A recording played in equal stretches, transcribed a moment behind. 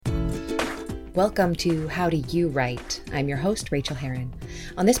Welcome to How Do You Write? I'm your host, Rachel Herron.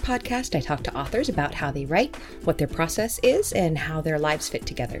 On this podcast, I talk to authors about how they write, what their process is, and how their lives fit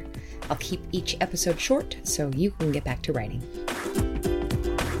together. I'll keep each episode short so you can get back to writing.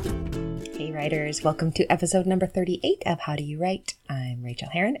 Hey writers, welcome to episode number 38 of How Do You Write? I'm Rachel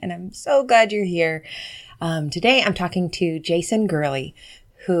Herron, and I'm so glad you're here. Today, I'm talking to Jason Gurley,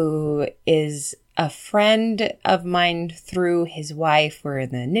 who is a friend of mine through his wife. We're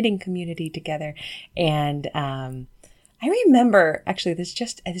in the knitting community together. And I remember, actually, this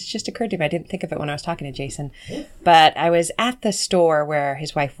just occurred to me. I didn't think of it when I was talking to Jason. But I was at the store where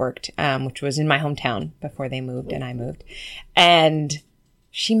his wife worked, which was in my hometown before they moved and I moved. And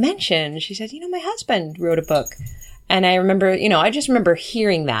she said, my husband wrote a book. And I remember, I just remember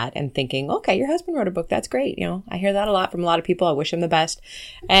hearing that and thinking, okay, your husband wrote a book. That's great. I hear that a lot from a lot of people. I wish him the best.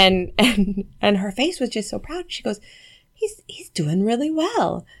 And her face was just so proud. She goes, he's doing really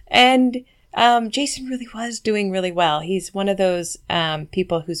well. And, Jason really was doing really well. He's one of those,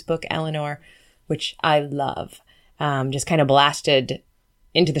 people whose book, Eleanor, which I love, just kind of blasted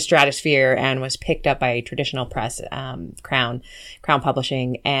into the stratosphere and was picked up by traditional press, Crown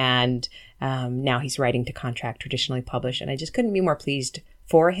Publishing. And, now he's writing to contract traditionally published, and I just couldn't be more pleased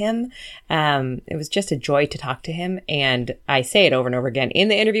for him. It was just a joy to talk to him, and I say it over and over again in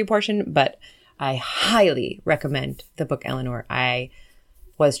the interview portion, but I highly recommend the book Eleanor. I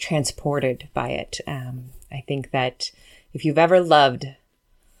was transported by it. I think that if you've ever loved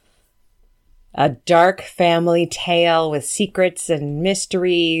a dark family tale with secrets and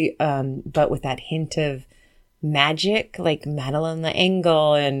mystery, but with that hint of magic, like Madeleine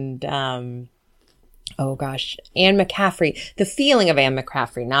L'Engle and, Anne McCaffrey, the feeling of Anne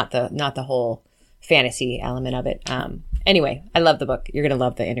McCaffrey, not the whole fantasy element of it. Anyway, I love the book. You're going to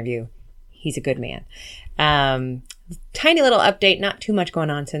love the interview. He's a good man. Tiny little update, not too much going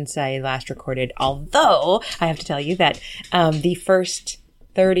on since I last recorded, although I have to tell you that, the first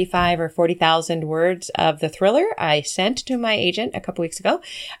 35 or 40,000 words of the thriller I sent to my agent a couple weeks ago,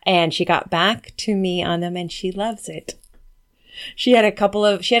 and she got back to me on them and she loves it. She had a couple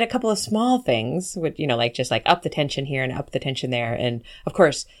of small things with, just up the tension here and up the tension there. And of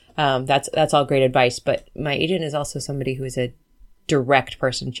course, that's all great advice, but my agent is also somebody who is a direct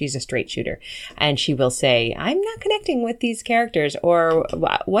person. She's a straight shooter, and she will say, I'm not connecting with these characters, or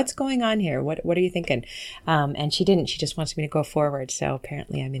what's going on here? What are you thinking? And she didn't. She just wants me to go forward. So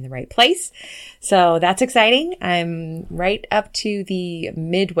apparently I'm in the right place. So that's exciting. I'm right up to the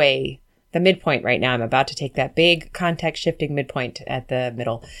midpoint right now. I'm about to take that big context shifting midpoint at the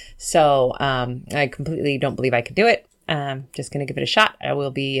middle. So, I completely don't believe I could do it. Just going to give it a shot. I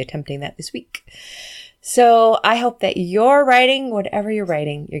will be attempting that this week. So I hope that you're writing, whatever you're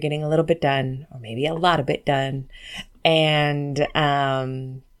writing, you're getting a little bit done, or maybe a lot of it done. And,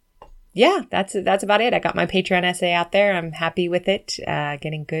 that's about it. I got my Patreon essay out there. I'm happy with it.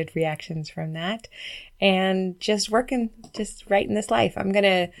 Getting good reactions from that, and just writing this life. I'm going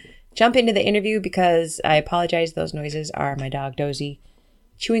to jump into the interview because I apologize. Those noises are my dog Dozy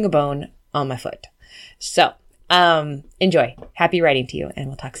chewing a bone on my foot. So, enjoy. Happy writing to you, and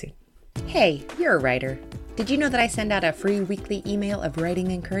we'll talk soon. Hey, you're a writer. Did you know that I send out a free weekly email of writing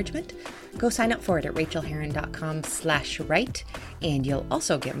encouragement? Go sign up for it at rachelherron.com/write, and you'll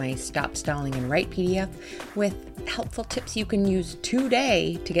also get my Stop Stalling and Write PDF with helpful tips you can use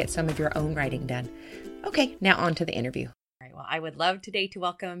today to get some of your own writing done. Okay, now on to the interview. All right, well, I would love today to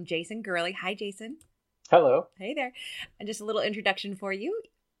welcome Jason Gurley. Hi, Jason. Hello. Hey there. And just a little introduction for you.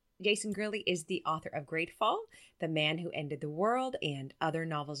 Jason Gurley is the author of Great Fall, The Man Who Ended the World, and other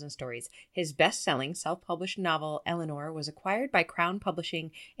novels and stories. His best-selling self-published novel, Eleanor, was acquired by Crown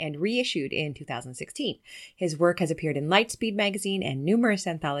Publishing and reissued in 2016. His work has appeared in Lightspeed magazine and numerous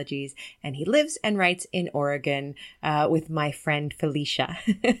anthologies, and he lives and writes in Oregon with my friend Felicia.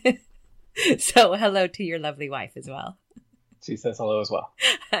 So hello to your lovely wife as well. She says hello as well.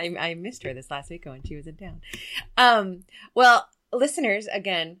 I missed her this last week when she was in town. Well, listeners,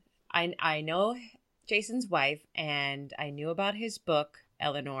 again, I know Jason's wife, and I knew about his book,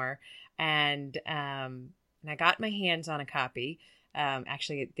 Eleanor, and I got my hands on a copy.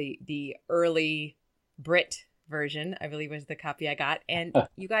 Actually, the early Brit version, I believe, was the copy I got. And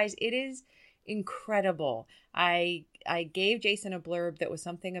you guys, it is incredible. I gave Jason a blurb that was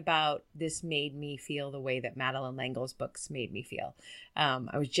something about this made me feel the way that Madeleine L'Engle's books made me feel.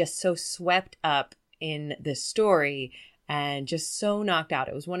 I was just so swept up in the story and just so knocked out.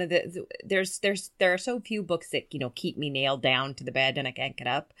 It was one of the, there are so few books that, keep me nailed down to the bed and I can't get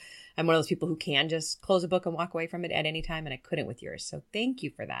up. I'm one of those people who can just close a book and walk away from it at any time, and I couldn't with yours. So thank you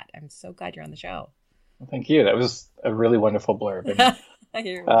for that. I'm so glad you're on the show. Thank you. That was a really wonderful blurb, and I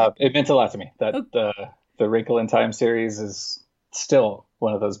hear. it meant a lot to me. That Oh, the Wrinkle in Time series is still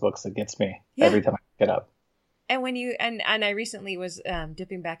one of those books that gets me yeah. every time I pick it up. And when you and I recently was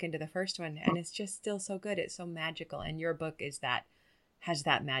dipping back into the first one, and it's just still so good. It's so magical, and your book has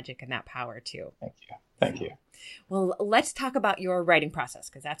that magic and that power too. Thank you. Thank you. Well, let's talk about your writing process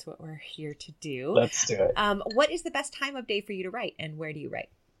because that's what we're here to do. Let's do it. What is the best time of day for you to write, and where do you write?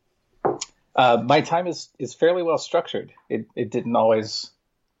 My time is fairly well structured. It didn't always,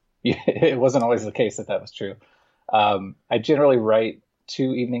 it wasn't always the case that was true. I generally write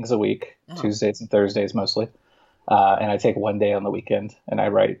 2 evenings a week, Tuesdays and Thursdays mostly, and I take one day on the weekend, and I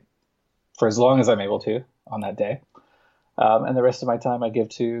write for as long as I'm able to on that day. And the rest of my time I give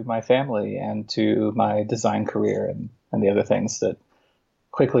to my family and to my design career and the other things that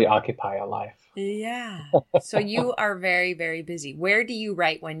quickly occupy a life. Yeah. So you are very, very busy. Where do you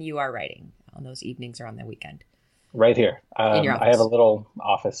write when you are writing on those evenings or on the weekend? Right here. In your office. I have a little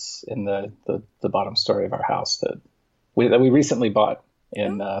office in the bottom story of our house that we recently bought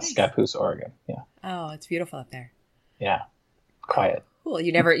in nice. Scappoose, Oregon. Yeah. Oh, it's beautiful up there. Yeah. Quiet. Cool.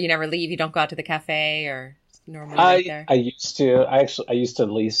 You never leave. You don't go out to the cafe or normally right there. I used to. I used to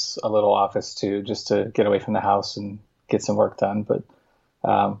lease a little office too, just to get away from the house and get some work done. But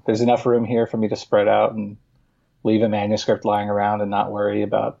there's enough room here for me to spread out and leave a manuscript lying around and not worry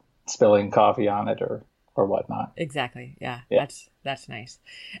about spilling coffee on it or whatnot. Exactly. Yeah. That's nice.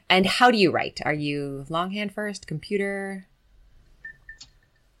 And how do you write? Are you longhand first, computer?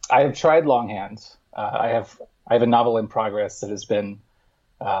 I have tried longhand. I have a novel in progress that has been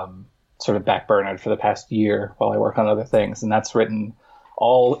sort of backburnered for the past year while I work on other things, and that's written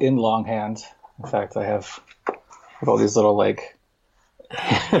all in longhand. In fact, I have all these little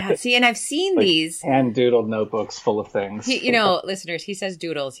Yeah, see, and I've seen these hand doodled notebooks full of things. Listeners, he says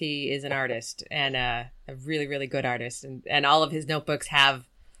doodles. He is an artist and a really, really good artist, and all of his notebooks have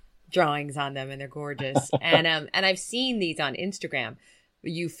drawings on them, and they're gorgeous. and I've seen these on Instagram.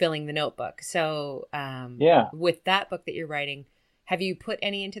 You filling the notebook. So with that book that you're writing, have you put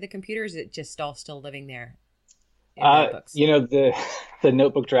any into the computer? Or is it just all still living there? The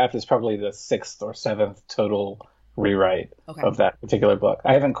notebook draft is probably the 6th or 7th total rewrite of that particular book.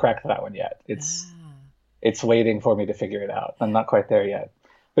 I haven't cracked that one yet. It's waiting for me to figure it out. I'm not quite there yet.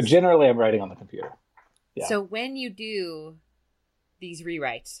 But generally I'm writing on the computer. Yeah. So when you do these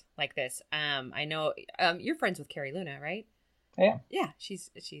rewrites like this, I know you're friends with Carrie Luna, right? Yeah. Yeah, she's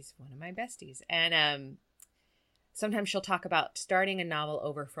one of my besties. And sometimes she'll talk about starting a novel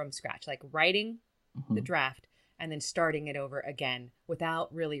over from scratch, like writing the draft and then starting it over again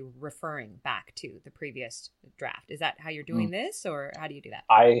without really referring back to the previous draft. Is that how you're doing this, or how do you do that?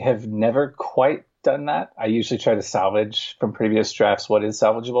 I have never quite done that. I usually try to salvage from previous drafts what is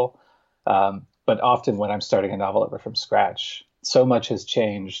salvageable. But often when I'm starting a novel over from scratch, so much has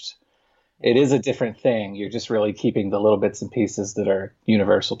changed. It is a different thing. You're just really keeping the little bits and pieces that are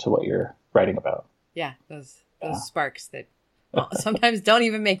universal to what you're writing about. Yeah, those sparks that sometimes don't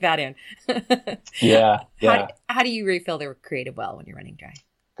even make that in. Yeah. How do you refill the creative well when you're running dry?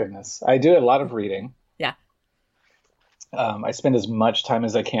 Goodness. I do a lot of reading. Yeah. I spend as much time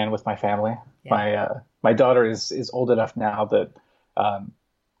as I can with my family. Yeah. My daughter is old enough now that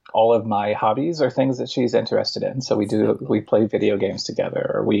all of my hobbies are things that she's interested in. So we play video games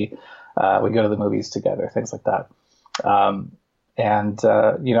together, or we go to the movies together, things like that.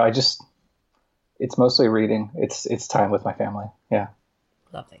 It's mostly reading. It's time with my family. Yeah.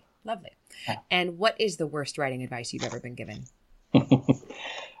 Lovely. Yeah. And what is the worst writing advice you've ever been given?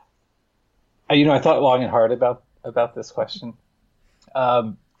 I thought long and hard about this question.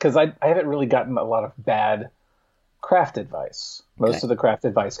 Because I haven't really gotten a lot of bad craft advice. Most of the craft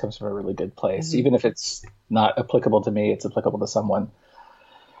advice comes from a really good place. Mm-hmm. Even if it's not applicable to me, it's applicable to someone.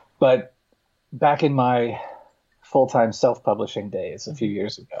 But back in my full-time self-publishing days a few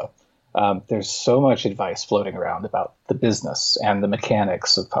years ago, there's so much advice floating around about the business and the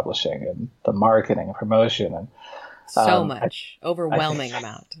mechanics of publishing and the marketing and promotion. And so much. Overwhelming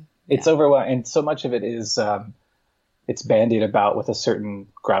amount. It's overwhelming. And so much of it is it's bandied about with a certain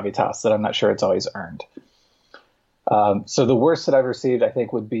gravitas that I'm not sure it's always earned. So the worst that I've received, I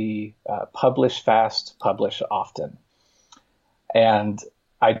think, would be publish fast, publish often. And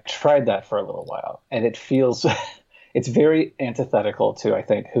I tried that for a little while, and it feels it's very antithetical to, I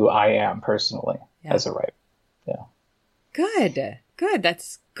think, who I am personally as a writer. Yeah. Good.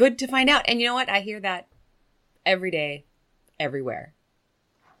 That's good to find out. And you know what? I hear that every day, everywhere.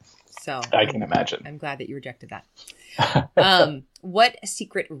 So I can imagine. I'm glad that you rejected that. What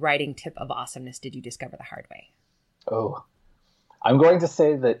secret writing tip of awesomeness did you discover the hard way? Oh, I'm going to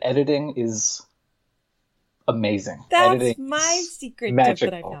say that editing is amazing. That's Editing my secret tip that I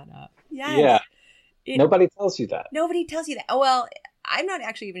magical. found out. Yes. Yeah. It- Nobody tells you that. Nobody tells you that. Oh, well, I'm not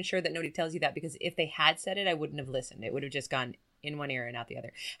actually even sure that nobody tells you that, because if they had said it, I wouldn't have listened. It would have just gone in one ear and out the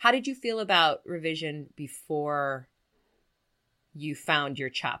other. How did you feel about revision before you found your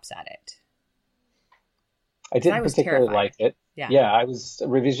chops at it? I didn't was particularly terrified. like it. Yeah.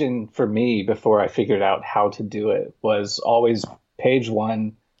 Revision for me before I figured out how to do it was always page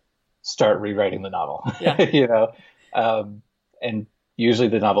one, start rewriting the novel. Yeah. You know, and usually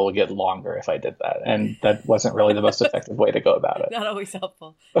the novel would get longer if I did that, and that wasn't really the most effective way to go about it. Not always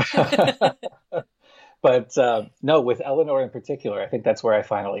helpful. But no, with Eleanor in particular, I think that's where I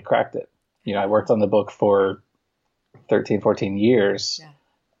finally cracked it. You know, I worked on the book for 13, 14 years. Yeah.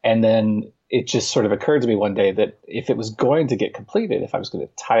 And then it just sort of occurred to me one day that if it was going to get completed, if I was going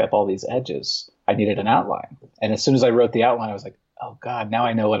to tie up all these edges, I needed an outline. And as soon as I wrote the outline, I was like, oh God, now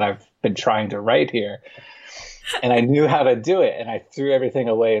I know what I've been trying to write here. And I knew how to do it. And I threw everything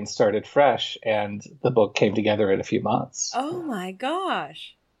away and started fresh. And the book came together in a few months. Oh my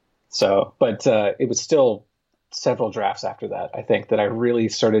gosh. So, but it was still several drafts after that, I think, that I really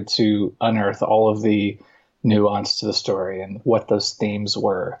started to unearth all of the nuance to the story and what those themes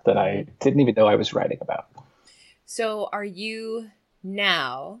were that I didn't even know I was writing about. So are you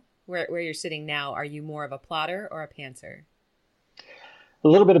now, where you're sitting now, are you more of a plotter or a pantser? A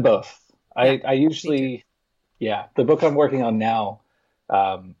little bit of both. Yeah, I usually, the book I'm working on now,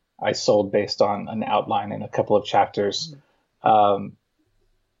 I sold based on an outline in a couple of chapters. I'll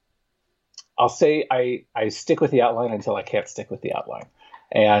say I stick with the outline until I can't stick with the outline.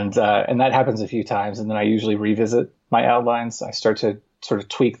 And that happens a few times. And then I usually revisit my outlines. I start to sort of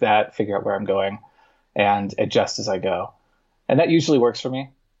tweak that, figure out where I'm going, and adjust as I go. And that usually works for me.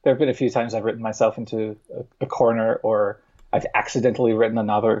 There have been a few times I've written myself into a corner, or I've accidentally written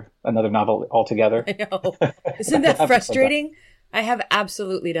another novel altogether. I know. Isn't that frustrating? I have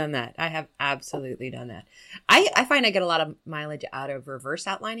absolutely done that. I find I get a lot of mileage out of reverse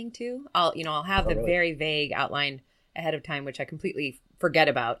outlining too. I'll have the very vague outline ahead of time, which I completely forget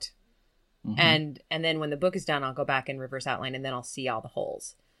about. Mm-hmm. And then when the book is done, I'll go back and reverse outline, and then I'll see all the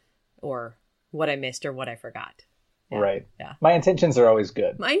holes or what I missed or what I forgot. Yeah. Right. Yeah. My intentions are always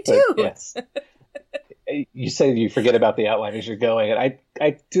good. Mine too. Yes. You say you forget about the outline as you're going, and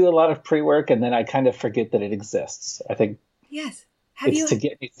I do a lot of pre-work, and then I kind of forget that it exists. I think yes. to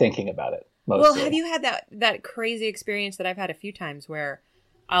get me thinking about it mostly. Well, have you had that crazy experience that I've had a few times where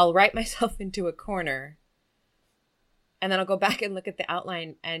I'll write myself into a corner, and then I'll go back and look at the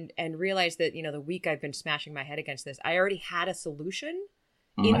outline and realize that, the week I've been smashing my head against this, I already had a solution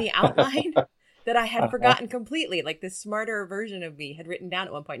in the outline that I had forgotten completely. Like this smarter version of me had written down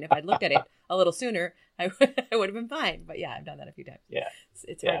at one point. And if I'd looked at it a little sooner, I would have been fine. But yeah, I've done that a few times. Yeah.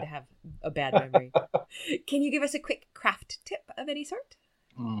 It's hard to have a bad memory. Can you give us a quick craft tip of any sort?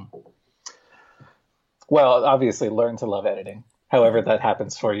 Well, obviously learn to love editing. However that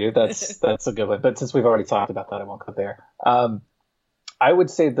happens for you, that's a good one. But since we've already talked about that, I won't go there. I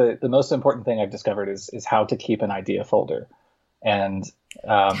would say the most important thing I've discovered is how to keep an idea folder. And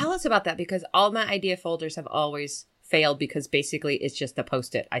tell us about that, because all my idea folders have always failed because basically it's just a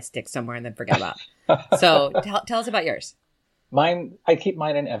Post-it I stick somewhere and then forget about. So tell us about yours. I keep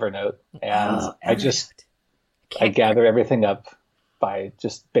mine in Evernote, and I gather everything up by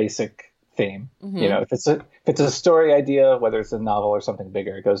just basic theme. Mm-hmm. If it's a story idea, whether it's a novel or something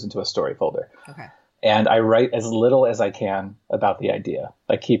bigger, it goes into a story folder. Okay. And I write as little as I can about the idea.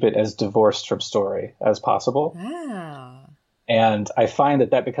 I keep it as divorced from story as possible. Wow. And I find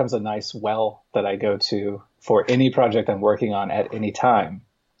that becomes a nice well that I go to for any project I'm working on at any time,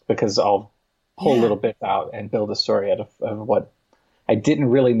 because I'll pull little bits out and build a story out of what I didn't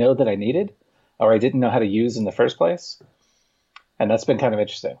really know that I needed, or I didn't know how to use in the first place. And that's been kind of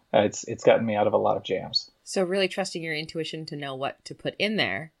interesting. It's gotten me out of a lot of jams. So really trusting your intuition to know what to put in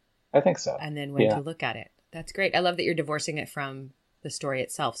there. I think so. And then when to look at it. That's great. I love that you're divorcing it from the story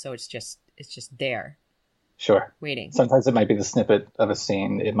itself. So it's just there. Sure. Waiting. Sometimes it might be the snippet of a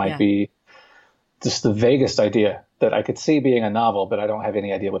scene. It might be just the vaguest idea that I could see being a novel, but I don't have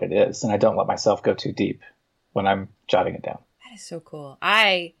any idea what it is. And I don't let myself go too deep when I'm jotting it down. That is so cool.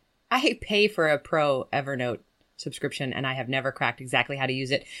 I pay for a pro Evernote subscription, and I have never cracked exactly how to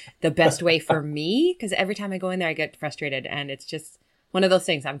use it the best way for me, because every time I go in there, I get frustrated, and it's just one of those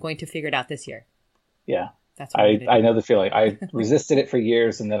things. I'm going to figure it out this year. Yeah. That's what I know the feeling. I resisted it for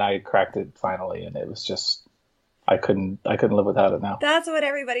years, and then I cracked it finally, and it was just, I couldn't live without it now. That's what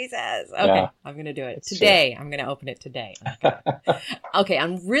everybody says. Okay, yeah. I'm going to do it today. True. I'm going to open it today. Okay,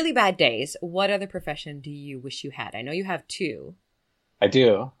 on really bad days, what other profession do you wish you had? I know you have two. I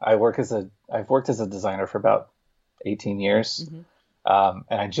do. I've worked as a designer for about 18 years. Mm-hmm.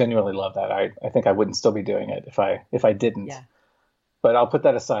 And I genuinely love that. I think I wouldn't still be doing it if I didn't. Yeah. But I'll put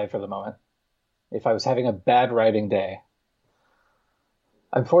that aside for the moment. If I was having a bad writing day,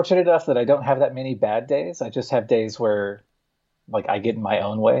 I'm fortunate enough that I don't have that many bad days. I just have days where like I get in my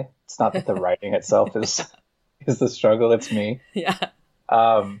own way. It's not that the writing itself is the struggle, it's me. Yeah.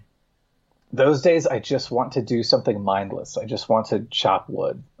 Those days I just want to do something mindless. I just want to chop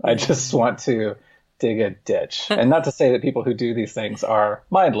wood. I just want to dig a ditch. And not to say that people who do these things are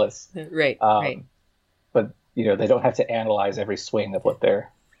mindless. Right. Right. But you know, they don't have to analyze every swing of what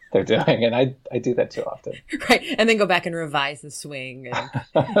they're doing, and I do that too often. Right, and then go back and revise the swing,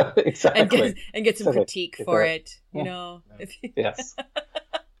 and exactly, and get some critique for it. You know, yes,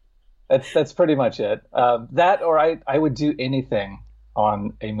 that's pretty much it. That, or I would do anything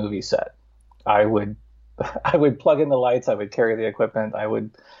on a movie set. I would plug in the lights. I would carry the equipment. I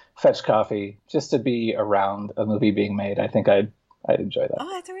would fetch coffee just to be around a movie being made. I think I'd enjoy that.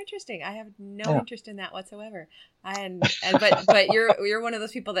 Oh, that's so interesting. I have no interest in that whatsoever. But you're one of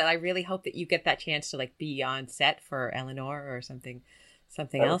those people that I really hope that you get that chance to like be on set for Eleanor or something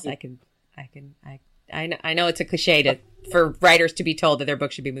else. I know it's a cliche for writers to be told that their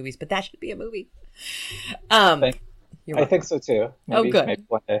book should be movies, but that should be a movie. I think so too. Maybe, good. Maybe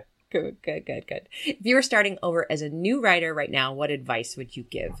one day. Good. If you were starting over as a new writer right now, what advice would you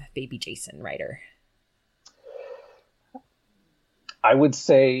give baby Jason writer? I would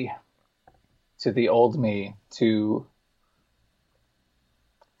say to the old me to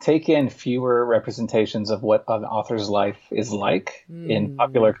take in fewer representations of what an author's life is like in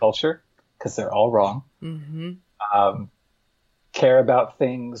popular culture, because they're all wrong. Mm-hmm. Care about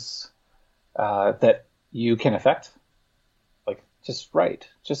things that you can affect. Like, just write.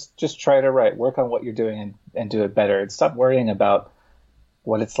 Just try to write. Work on what you're doing and do it better. And stop worrying about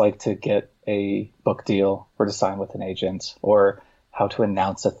what it's like to get a book deal or to sign with an agent or how to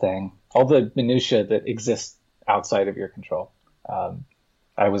announce a thing, all the minutia that exists outside of your control.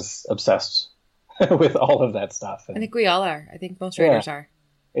 I was obsessed with all of that stuff. And I think we all are. I think most writers are.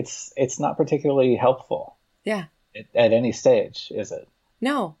 It's not particularly helpful. Yeah. At any stage, is it?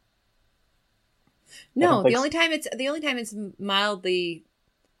 No. The only time it's mildly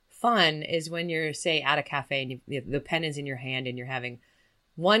fun is when you're, say, at a cafe and the pen is in your hand and you're having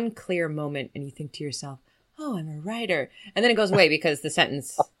one clear moment and you think to yourself, oh, I'm a writer. And then it goes away because the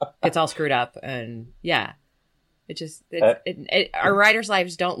sentence gets all screwed up. And yeah, our writers'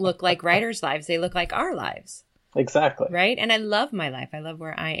 lives don't look like writers' lives. They look like our lives. Exactly. Right. And I love my life. I love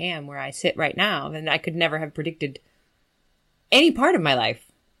where I am, where I sit right now. And I could never have predicted any part of my life.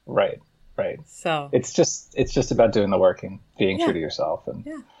 Right. So it's just about doing the work and being true to yourself. And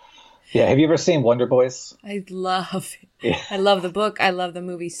yeah. Have you ever seen Wonder Boys? I love it. Yeah. I love the book. I love the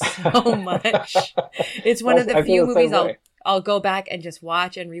movie so much. It's one of the few movies I'll go back and just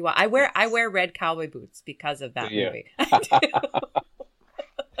watch and rewatch. I wear red cowboy boots because of that movie. I do.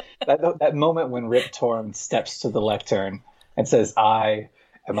 that moment when Rip Torn steps to the lectern and says, "I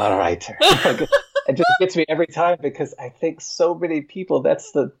am a writer." It just gets me every time because I think so many people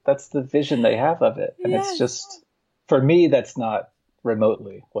that's the vision they have of it, and it's just, for me, that's not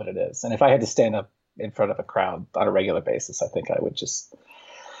remotely what it is. And if I had to stand up in front of a crowd on a regular basis, I think I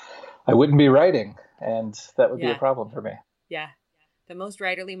wouldn't be writing, and that would be a problem for me. Yeah. The most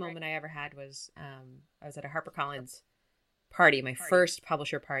writerly moment I ever had was I was at a HarperCollins party, my first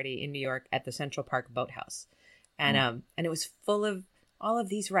publisher party in New York at the Central Park Boathouse. And it was full of all of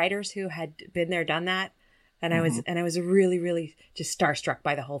these writers who had been there, done that. And I was really, really just starstruck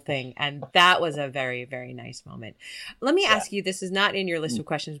by the whole thing. And that was a very, very nice moment. Let me ask you, this is not in your list of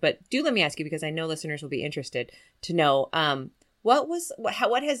questions, but let me ask you, because I know listeners will be interested to know,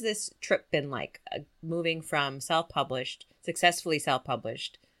 what has this trip been like, moving from successfully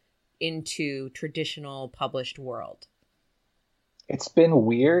self-published into traditional published world? It's been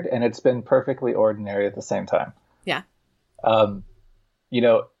weird and it's been perfectly ordinary at the same time. Yeah.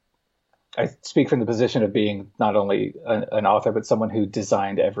 I speak from the position of being not only an author, but someone who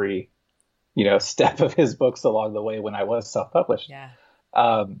designed every, step of his books along the way when I was self-published. Yeah.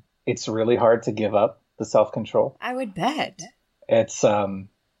 It's really hard to give up the self-control. I would bet. It's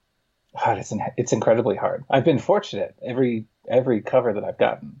incredibly hard. I've been fortunate. Every cover that I've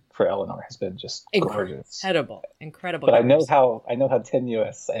gotten for Eleanor has been just gorgeous. Incredible. But covers. I know how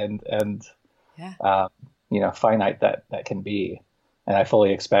tenuous and finite that can be. And I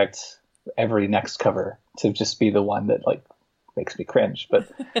fully expect every next cover to just be the one that like makes me cringe. But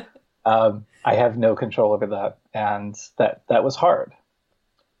I have no control over that. And that was hard.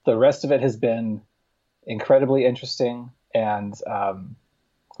 The rest of it has been incredibly interesting. and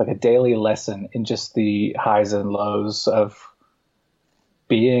like a daily lesson in just the highs and lows of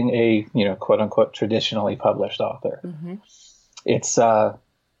being a, quote unquote, traditionally published author. Mm-hmm. It's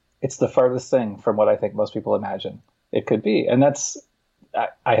the farthest thing from what I think most people imagine it could be. And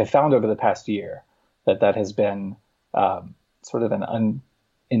I have found over the past year that has been sort of an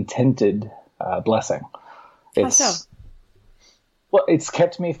unintended blessing. How so? Well, it's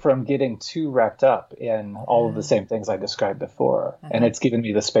kept me from getting too wrapped up in all of the same things I described before. Uh-huh. And it's given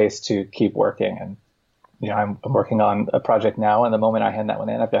me the space to keep working. And, I'm working on a project now. And the moment I hand that one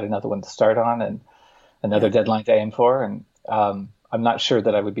in, I've got another one to start on and another deadline to aim for. And I'm not sure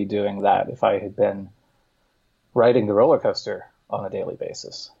that I would be doing that if I had been riding the roller coaster on a daily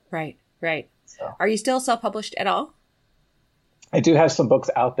basis. Right. So. Are you still self-published at all? I do have some books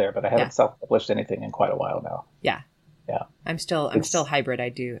out there, but I haven't self-published anything in quite a while now. Yeah. Yeah. I'm still hybrid. I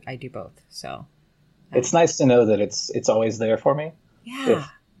do both. So it's nice to know that it's always there for me. Yeah.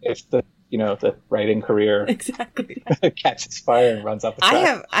 If the writing career exactly catches fire and runs up the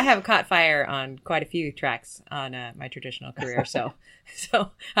track. I have caught fire on quite a few tracks on my traditional career. So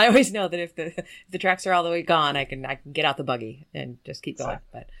I always know that if the tracks are all the way gone, I can get out the buggy and just keep going.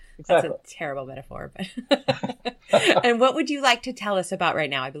 But that's a terrible metaphor. But and what would you like to tell us about right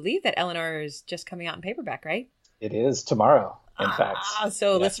now? I believe that Eleanor is just coming out in paperback, right? It is tomorrow, in fact.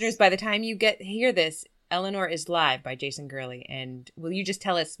 So listeners, by the time you hear this, Eleanor is live by Jason Gurley. And will you just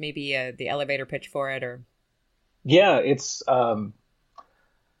tell us maybe the elevator pitch for it? Or yeah, it's oh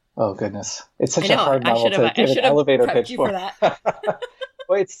goodness, it's such a hard novel to give an elevator pitch for. That.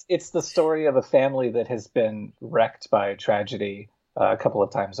 Well, it's the story of a family that has been wrecked by tragedy a couple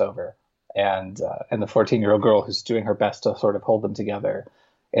of times over, and the 14-year-old girl who's doing her best to sort of hold them together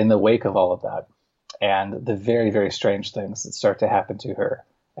in the wake of all of that. And the very, very strange things that start to happen to her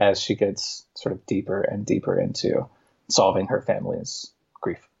as she gets sort of deeper and deeper into solving her family's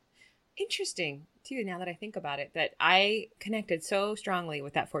grief. Interesting, too, now that I think about it, that I connected so strongly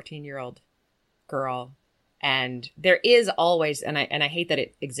with that 14-year-old girl. And there is always, and I hate that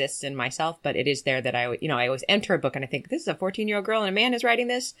it exists in myself, but it is there that I always enter a book and I think, this is a 14-year-old girl and a man is writing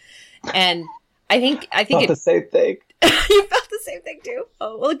this. And I think it's the same thing. You felt the same thing too?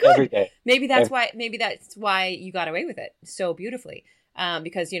 Oh, well, good. Every day. Maybe that's why you got away with it so beautifully.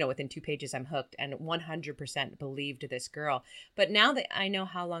 Because, within 2 pages I'm hooked and 100% believed this girl. But now that I know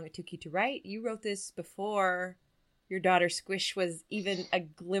how long it took you to write, you wrote this before your daughter Squish was even a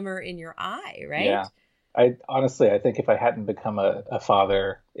glimmer in your eye, right? Yeah. I think if I hadn't become a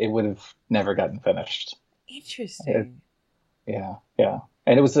father, it would have never gotten finished. Interesting. Yeah.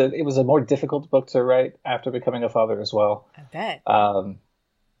 And it was a more difficult book to write after becoming a father as well. I bet.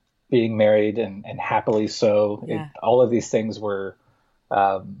 Being married and happily so. Yeah. All of these things were,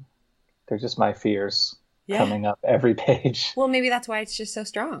 they're just my fears coming up every page. Well, maybe that's why it's just so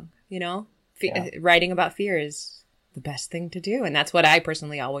strong, Writing about fear is the best thing to do. And that's what I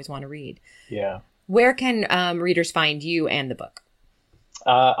personally always want to read. Yeah. Where can readers find you and the book?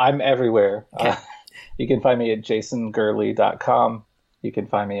 I'm everywhere. Okay. You can find me at jasongurley.com. You can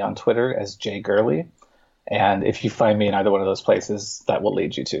find me on Twitter as jgurley. And if you find me in either one of those places, that will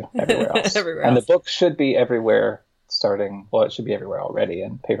lead you to everywhere else. And the book should be everywhere it should be everywhere already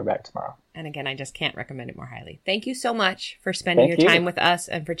in paperback tomorrow. And again, I just can't recommend it more highly. Thank you so much for spending your time with us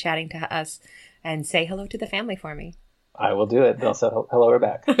and for chatting to us. And say hello to the family for me. I will do it. They'll say hello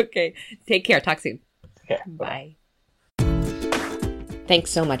back. Okay. Take care. Talk soon. Okay. Bye. Thanks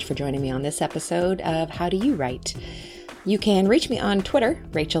so much for joining me on this episode of How Do You Write? You can reach me on Twitter,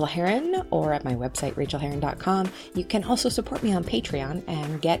 Rachel Herron, or at my website, rachelherron.com. You can also support me on Patreon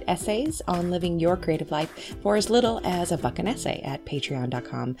and get essays on living your creative life for as little as $1 an essay at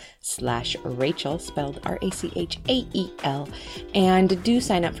patreon.com/Rachel, spelled Rachael. And do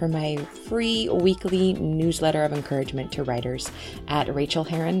sign up for my free weekly newsletter of encouragement to writers at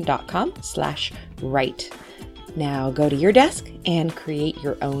rachelherron.com/write. Now go to your desk and create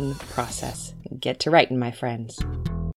your own process. Get to writing, my friends.